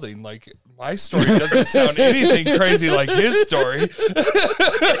the building. Like, my story doesn't sound anything crazy like his story.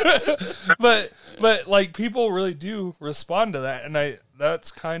 but like, people really do respond to that. And that's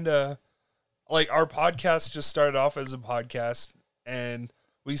kind of like, our podcast just started off as a podcast, and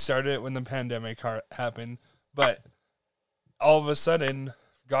we started it when the pandemic happened. But all of a sudden,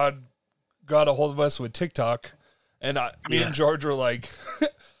 God got a hold of us with TikTok. And me and George were like,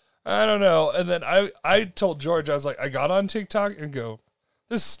 I don't know. And then I told George, I was like, I got on TikTok and go,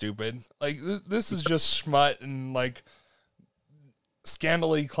 this is stupid. Like, this is just schmut and like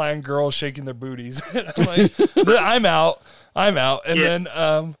scantily clad girls shaking their booties. And I'm like, I'm out. And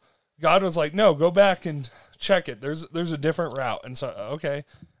then God was like, no, go back and check it. There's a different route. And so, okay.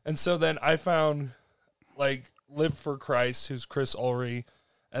 And so then I found like Live for Christ, who's Chris Ulrey,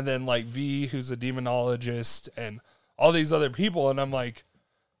 and then like V, who's a demonologist, and all these other people. And I'm like,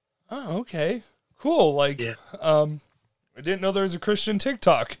 oh, okay, cool. Like, I didn't know there was a Christian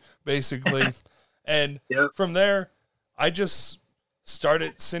TikTok, basically. And from there, I just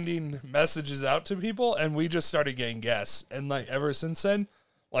started sending messages out to people, and we just started getting guests. And like ever since then,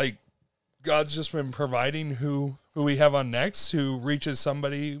 like God's just been providing who we have on next, who reaches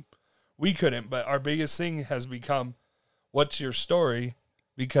somebody we couldn't. But our biggest thing has become, what's your story?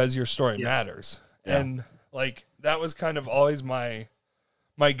 Because your story matters. Yeah. And like, that was kind of always my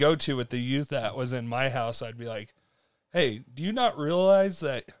go-to with the youth that was in my house. I'd be like, hey, do you not realize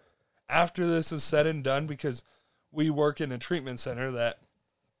that after this is said and done, because we work in a treatment center, that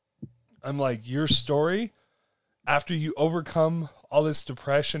I'm like, your story, after you overcome all this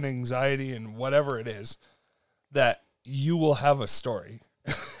depression, anxiety, and whatever it is, that you will have a story.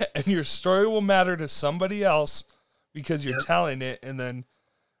 And your story will matter to somebody else because you're telling it. And then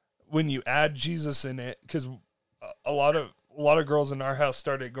when you add Jesus in it, because a lot of girls in our house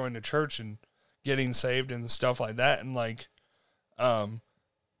started going to church and getting saved and stuff like that. And like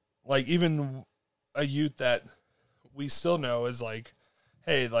even a youth that we still know is like,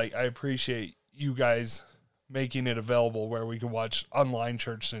 hey, like, I appreciate you guys making it available where we can watch online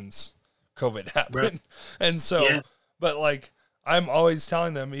church since COVID happened. Right. And so, but like, I'm always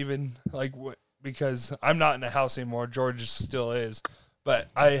telling them, even like, because I'm not in a house anymore, George still is, but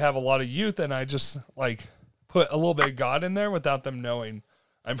I have a lot of youth, and I just like put a little bit of God in there without them knowing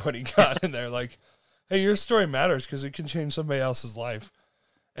I'm putting God in there. Like, hey, your story matters because it can change somebody else's life,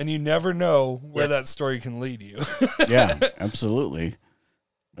 and you never know where that story can lead you. Yeah, absolutely.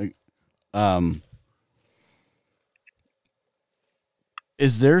 Like,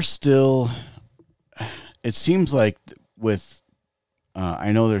 is there still, it seems like with,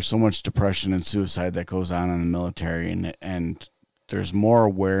 I know there's so much depression and suicide that goes on in the military, and there's more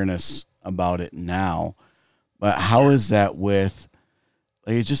awareness about it now. But how is that with,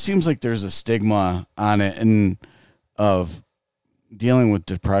 like, it just seems like there's a stigma on it and of dealing with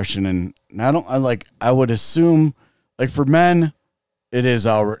depression. And I would assume, like, for men, it is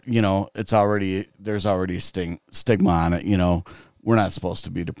already, there's already a stigma on it. We're not supposed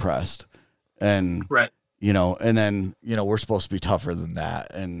to be depressed. And, and then, we're supposed to be tougher than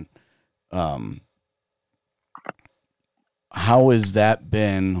that. And, how has that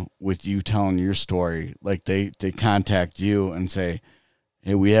been with you telling your story? Like, they contact you and say,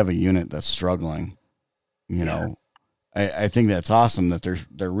 hey, we have a unit that's struggling. I think that's awesome that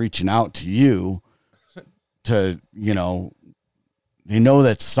they're reaching out to you to, they know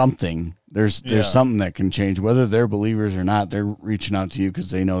that's something. There's something that can change, whether they're believers or not. They're reaching out to you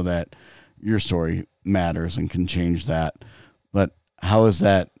because they know that your story matters and can change that. But how is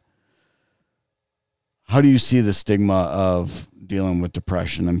that? How do you see the stigma of dealing with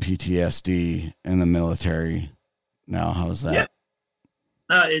depression and PTSD in the military now? How is that?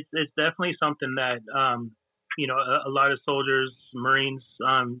 Yeah. It's definitely something that, a lot of soldiers, Marines,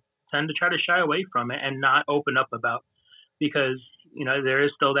 tend to try to shy away from it and not open up about, because, there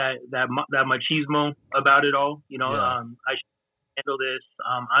is still that machismo about it all. I should handle this.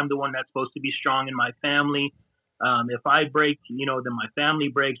 I'm the one that's supposed to be strong in my family. If I break, then my family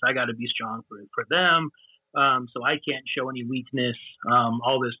breaks. I got to be strong for them. So I can't show any weakness,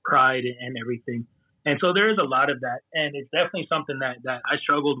 all this pride and everything. And so there is a lot of that. And it's definitely something that I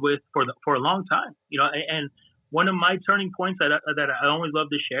struggled with for a long time, and one of my turning points that I always love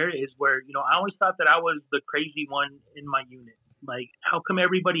to share is where, I always thought that I was the crazy one in my unit. Like, how come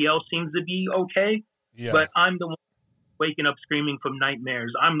everybody else seems to be okay? Yeah. But I'm the one waking up screaming from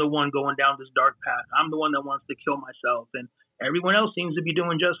nightmares. I'm the one going down this dark path. I'm the one that wants to kill myself, and everyone else seems to be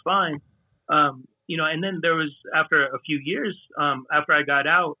doing just fine. And then there was, after a few years, after I got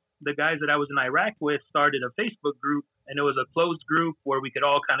out, the guys that I was in Iraq with started a Facebook group, and it was a closed group where we could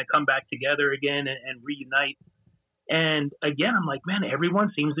all kind of come back together again and reunite. And again, I'm like, man,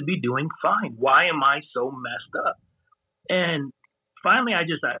 everyone seems to be doing fine. Why am I so messed up? And finally, I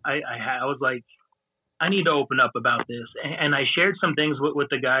was like, I need to open up about this. And I shared some things with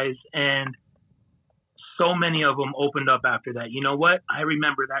the guys, and so many of them opened up after that. You know what? I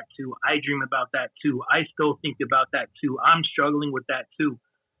remember that too. I dream about that too. I still think about that too. I'm struggling with that too.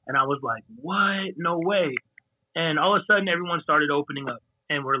 And I was like, what? No way. And all of a sudden, everyone started opening up.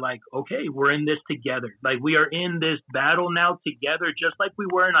 And we're like, okay, we're in this together. Like, we are in this battle now together, just like we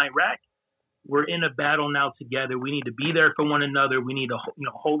were in Iraq. We're in a battle now together. We need to be there for one another. We need to,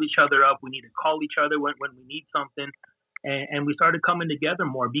 hold each other up. We need to call each other when we need something. And we started coming together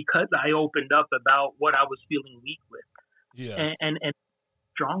more because I opened up about what I was feeling weak with. Yeah. And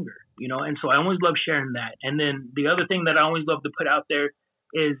stronger, And so I always love sharing that. And then the other thing that I always love to put out there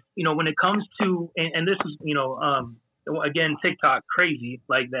is, when it comes to, and this is, again, TikTok crazy,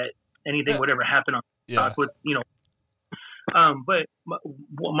 like that anything would ever happen on TikTok with, but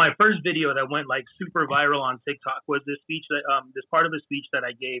my first video that went like super viral on TikTok was this speech that, this part of a speech that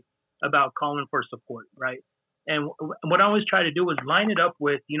I gave about calling for support. Right. And what I always try to do is line it up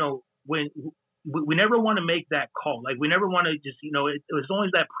with, when we never want to make that call. Like, we never want to just, it was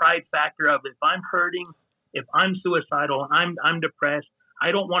always that pride factor of, if I'm hurting, if I'm suicidal, I'm depressed,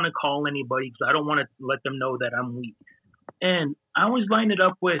 I don't want to call anybody because I don't want to let them know that I'm weak. And I always line it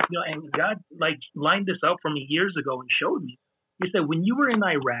up with, and God like lined this up for me years ago and showed me. He said, when you were in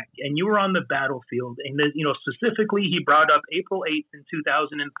Iraq and you were on the battlefield, and specifically he brought up April 8th in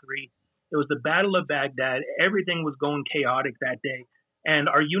 2003. It was the Battle of Baghdad. Everything was going chaotic that day, and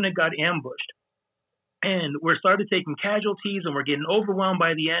our unit got ambushed. And we're started taking casualties, and we're getting overwhelmed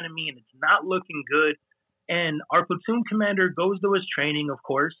by the enemy, and it's not looking good. And our platoon commander goes to his training, of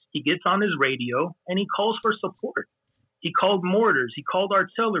course. He gets on his radio, and he calls for support. He called mortars. He called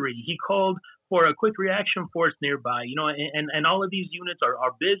artillery. He called for a quick reaction force nearby. And all of these units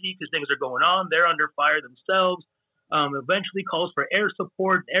are busy because things are going on. They're under fire themselves. Eventually calls for air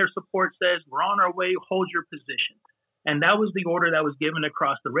support. Air support says, we're on our way. Hold your position. And that was the order that was given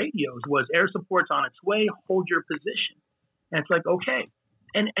across the radios, was air support's on its way. Hold your position. And it's like, okay.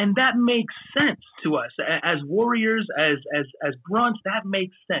 And that makes sense to us as warriors, as grunts. That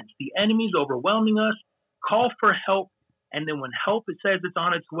makes sense. The enemy's overwhelming us. Call for help. And then when help, it says it's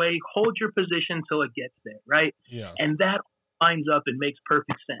on its way, hold your position till it gets there, right? Yeah. And that lines up and makes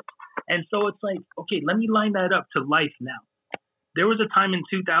perfect sense. And so it's like, okay, let me line that up to life now. There was a time in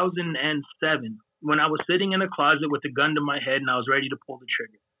 2007 when I was sitting in a closet with a gun to my head and I was ready to pull the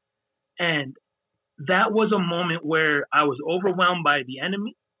trigger. And that was a moment where I was overwhelmed by the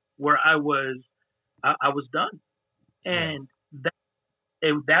enemy, where I was done. And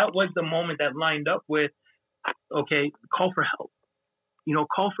that was the moment that lined up with, okay, call for help,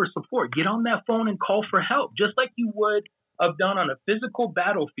 call for support, get on that phone and call for help, just like you would have done on a physical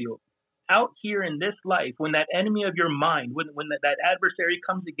battlefield out here in this life. When that enemy of your mind, when that adversary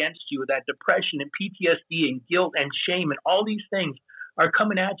comes against you, that depression and PTSD and guilt and shame and all these things are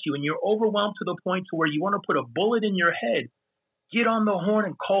coming at you, and you're overwhelmed to the point to where you want to put a bullet in your head, get on the horn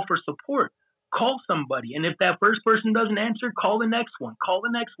and call for support. Call somebody. And if that first person doesn't answer, call the next one, call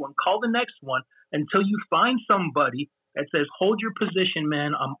the next one, call the next one, until you find somebody that says, hold your position,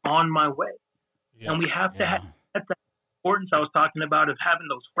 man, I'm on my way. Yeah. And we have to have that importance I was talking about of having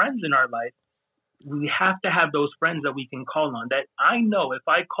those friends in our life. We have to have those friends that we can call on, that I know if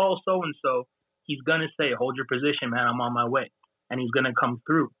I call so-and-so, he's going to say, hold your position, man, I'm on my way. And he's going to come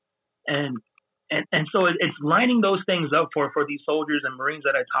through. And so it's lining those things up for these soldiers and Marines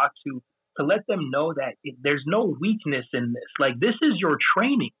that I talk to let them know that there's no weakness in this. Like, this is your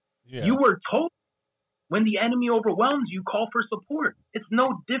training. Yeah. You were told when the enemy overwhelms you, call for support. It's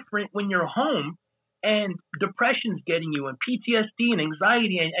no different when you're home and depression's getting you, and PTSD and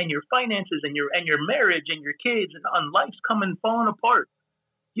anxiety and your finances and your marriage and your kids and life's falling apart.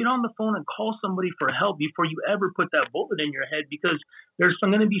 Get on the phone and call somebody for help before you ever put that bullet in your head, because there's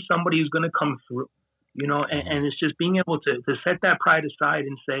going to be somebody who's going to come through, and it's just being able to set that pride aside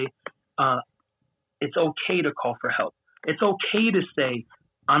and say, it's okay to call for help. It's okay to say,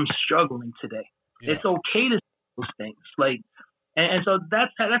 I'm struggling today. Yeah. It's okay to say those things. And so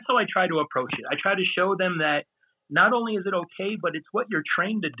that's how I try to approach it. I try to show them that not only is it okay, but it's what you're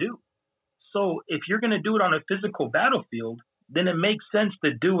trained to do. So if you're going to do it on a physical battlefield, then it makes sense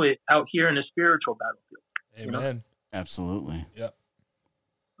to do it out here in a spiritual battlefield. Amen. Absolutely. Yep.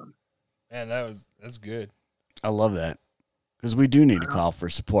 Man, that's good. I love that, because we do need to call for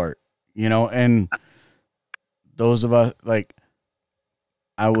support, and those of us, like,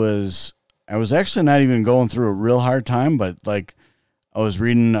 I was actually not even going through a real hard time, but like I was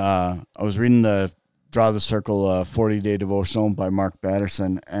reading the Draw the Circle 40-day devotional by Mark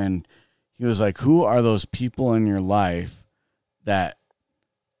Batterson, and he was like, who are those people in your life that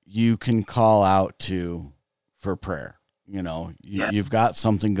you can call out to for prayer? You've got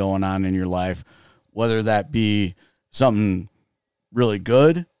something going on in your life, whether that be something really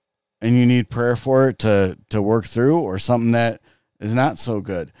good and you need prayer for it to work through, or something that is not so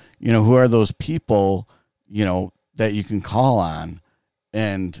good. Who are those people, that you can call on.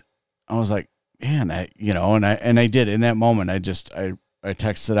 And I was like, man, and I did in that moment. I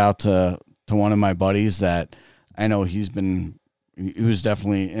texted out to one of my buddies that I know he was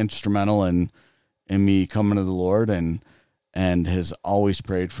definitely instrumental in me coming to the Lord and has always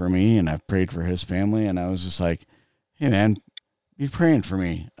prayed for me, and I've prayed for his family. And I was just like, hey man, be praying for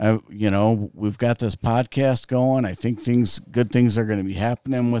me. We've got this podcast going. I think good things are going to be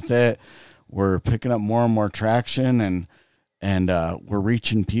happening with it. We're picking up more and more traction, and we're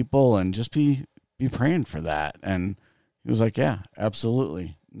reaching people, and just be praying for that. And he was like, yeah,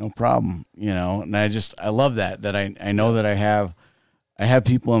 absolutely. No problem. And I love that I know that I have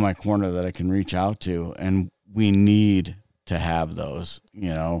people in my corner that I can reach out to, and we need to have those.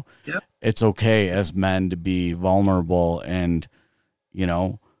 Yep. It's okay as men to be vulnerable, and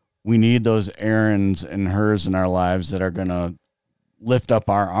we need those Aarons and Hurs in our lives that are going to lift up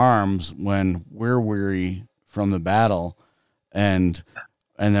our arms when we're weary from the battle, and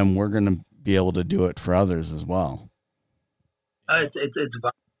then we're going to be able to do it for others as well. It's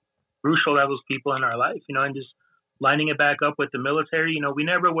crucial to have those people in our life, and just lining it back up with the military. We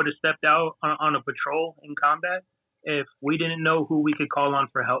never would have stepped out on a patrol in combat if we didn't know who we could call on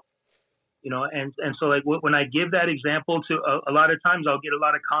for help. And so like when I give that example to a lot of times, I'll get a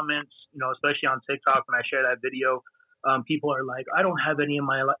lot of comments, especially on TikTok when I share that video. People are like, I don't have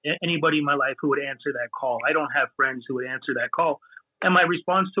anybody in my life who would answer that call. I don't have friends who would answer that call. And my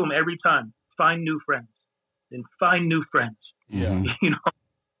response to them every time, find new friends, and find new friends. Yeah.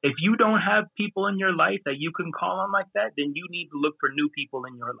 If you don't have people in your life that you can call on like that, then you need to look for new people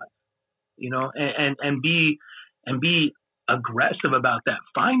in your life, and be aggressive about that.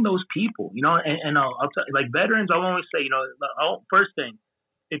 Find those people, and I'll tell you, like veterans, I'll always say, first thing,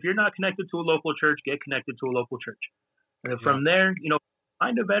 if you're not connected to a local church, get connected to a local church. And from there,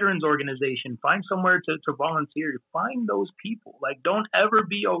 find a veterans organization, find somewhere to volunteer, find those people. Like, don't ever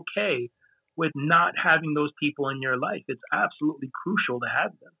be okay with not having those people in your life. It's absolutely crucial to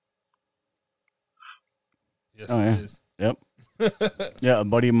have them. Yes, it is. Yep. Yeah, a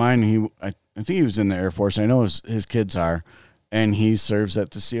buddy of mine, I think he was in the Air Force. I know his kids are, and he serves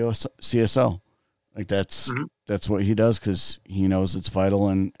at the CSO. Like that's what he does, because he knows it's vital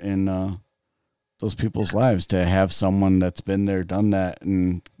in those people's lives to have someone that's been there, done that,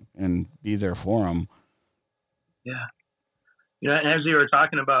 and be there for them. Yeah. And as you were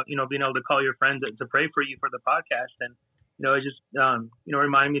talking about, being able to call your friends to pray for you for the podcast, and it just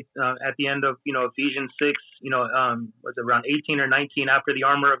reminded me at the end of Ephesians 6, was it around 18 or 19, after the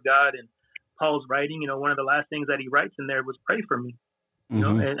armor of God, and Paul's writing, one of the last things that he writes in there was pray for me,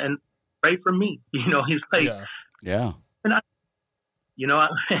 and pray for me. He's like, yeah. And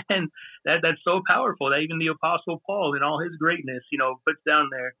and that's so powerful that even the Apostle Paul, in all his greatness, puts down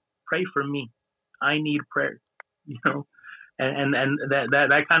there, pray for me. I need prayer, and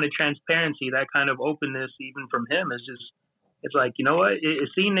that kind of transparency, that kind of openness, even from him, is just, it's like,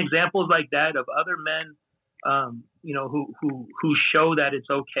 seeing examples like that of other men, who show that it's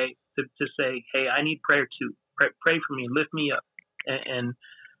okay to say, hey, I need prayer too. Pray for me, lift me up, and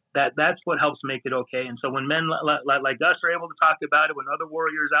that's what helps make it okay. And so when men like us are able to talk about it, when other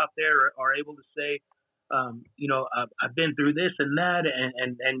warriors out there are able to say, I've been through this and that,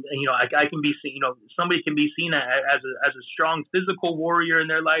 and I can be seen, somebody can be seen as a strong physical warrior in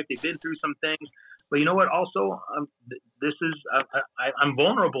their life. They've been through some things, but you know what? Also, I'm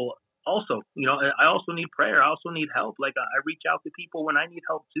vulnerable. Also, I also need prayer. I also need help. Like I reach out to people when I need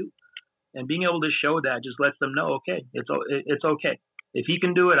help too, and being able to show that just lets them know, okay, it's okay. If he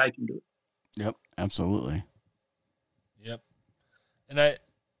can do it, I can do it. Yep, absolutely. Yep. And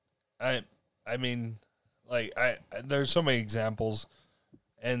I mean, like there's so many examples,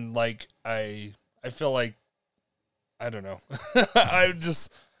 and like I feel like, I don't know. I'm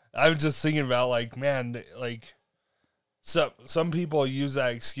just thinking about, like, man, like some people use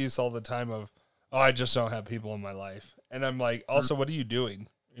that excuse all the time of, oh, I just don't have people in my life. And I'm like, also, what are you doing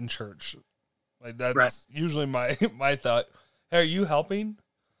in church? Like, that's usually my thought. Hey, are you helping?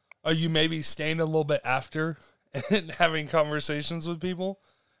 Are you maybe staying a little bit after and having conversations with people,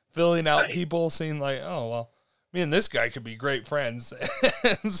 filling out people, seeing like, oh, well, me and this guy could be great friends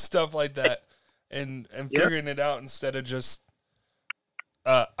and stuff like that, and figuring it out instead of just,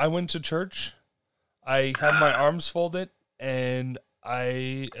 I went to church, I had my arms folded, and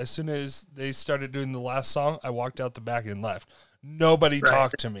as soon as they started doing the last song, I walked out the back and left. Nobody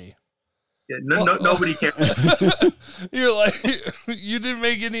talked to me. Yeah, nobody cares. You're like, you didn't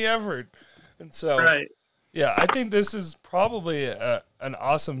make any effort. And so, yeah, I think this is probably an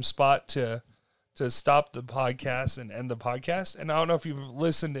awesome spot to stop the podcast and end the podcast. And I don't know if you've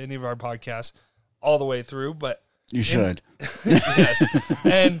listened to any of our podcasts. all the way through, but you should. Yes.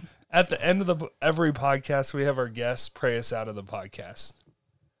 And at the end of every podcast, we have our guests pray us out of the podcast.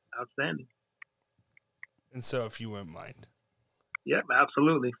 Outstanding. And so if you wouldn't mind. Yeah,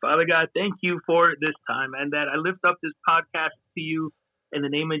 absolutely. Father God, thank you for this time, and that I lift up this podcast to you in the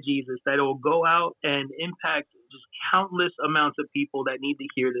name of Jesus, that it will go out and impact just countless amounts of people that need to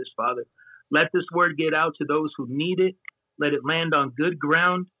hear this, Father. Let this word get out to those who need it. Let it land on good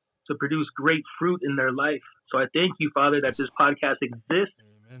ground to produce great fruit in their life. So I thank you, Father, that this podcast exists.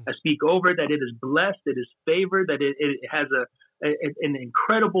 Amen. I speak over that it is blessed, it is favored, that it has an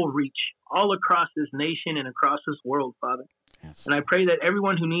incredible reach all across this nation and across this world, Father. Yes. And I pray that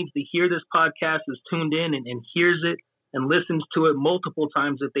everyone who needs to hear this podcast is tuned in and hears it and listens to it multiple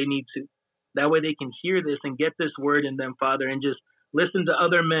times if they need to. That way they can hear this and get this word in them, Father, and just listen to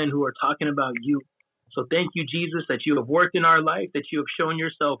other men who are talking about you. So thank you, Jesus, that you have worked in our life, that you have shown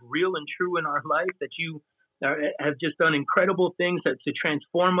yourself real and true in our life, that you have just done incredible things to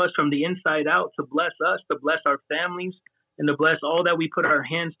transform us from the inside out, to bless us, to bless our families, and to bless all that we put our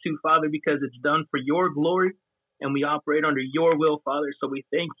hands to, Father, because it's done for your glory and we operate under your will, Father. So we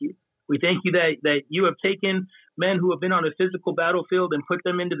thank you. We thank you that you have taken men who have been on a physical battlefield and put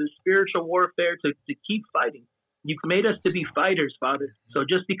them into the spiritual warfare to keep fighting. You've made us to be fighters, Father. So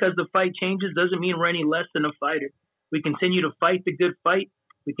just because the fight changes doesn't mean we're any less than a fighter. We continue to fight the good fight.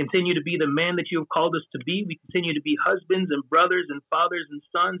 We continue to be the man that you have called us to be. We continue to be husbands and brothers and fathers and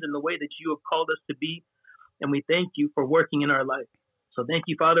sons in the way that you have called us to be. And we thank you for working in our life. So thank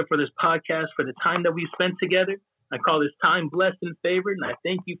you, Father, for this podcast, for the time that we spent together. I call this time blessed and favored. And I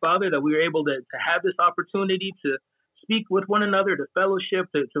thank you, Father, that we were able to have this opportunity to speak with one another, to fellowship,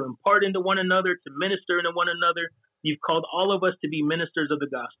 to impart into one another, to minister into one another. You've called all of us to be ministers of the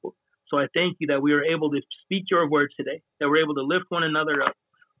gospel. So I thank you that we were able to speak your word today, that we're able to lift one another up.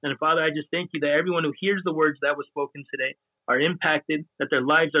 And Father, I just thank you that everyone who hears the words that was spoken today are impacted, that their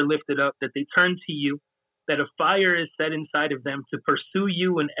lives are lifted up, that they turn to you, that a fire is set inside of them to pursue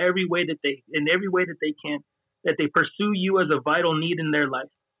you in every way that they can, that they pursue you as a vital need in their life.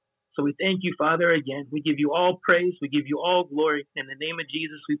 So we thank you, Father, again. We give you all praise. We give you all glory. In the name of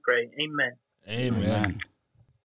Jesus, we pray. Amen. Amen.